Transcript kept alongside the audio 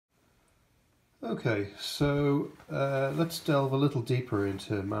Okay, so let's delve a little deeper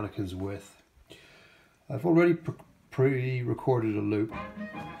into Mannequin's Width. I've already pre-recorded a loop,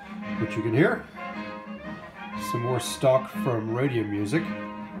 which you can hear. Some more stock from radio music.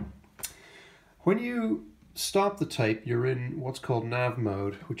 When you stop the tape, you're in what's called nav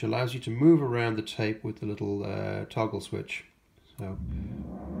mode, which allows you to move around the tape with the little toggle switch. So,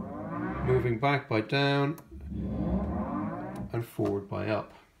 moving back by down and forward by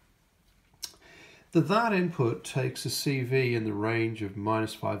up. The that input takes a CV in the range of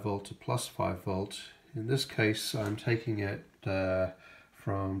 -5 volt to +5 volt. In this case, I'm taking it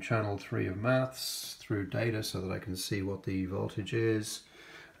from channel 3 of maths through data so that I can see what the voltage is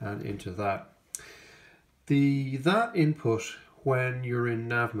and into that. That input, when you're in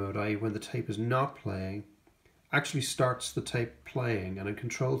nav mode, i.e. when the tape is not playing, actually starts the tape playing and it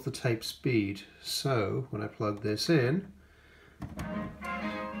controls the tape speed. So when I plug this in,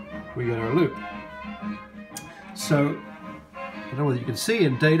 we get our loop. So I don't know whether you can see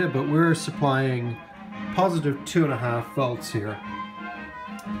in data, but we're supplying positive 2.5 volts here.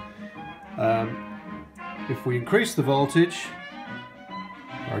 If we increase the voltage,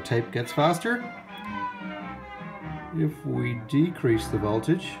 our tape gets faster. If we decrease the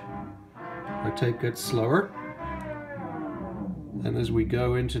voltage, our tape gets slower. And as we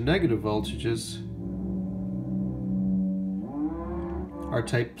go into negative voltages, our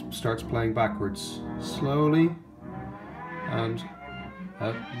tape starts playing backwards, slowly, and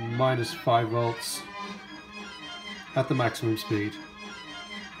at -5 volts at the maximum speed.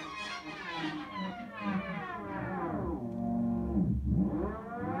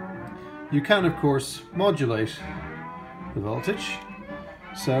 You can, of course, modulate the voltage.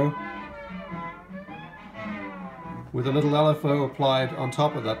 So, with a little LFO applied on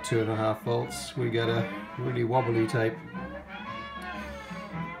top of that 2.5 volts, we get a really wobbly tape.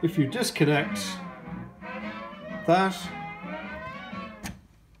 If you disconnect that,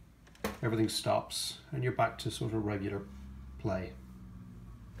 everything stops and you're back to sort of regular play.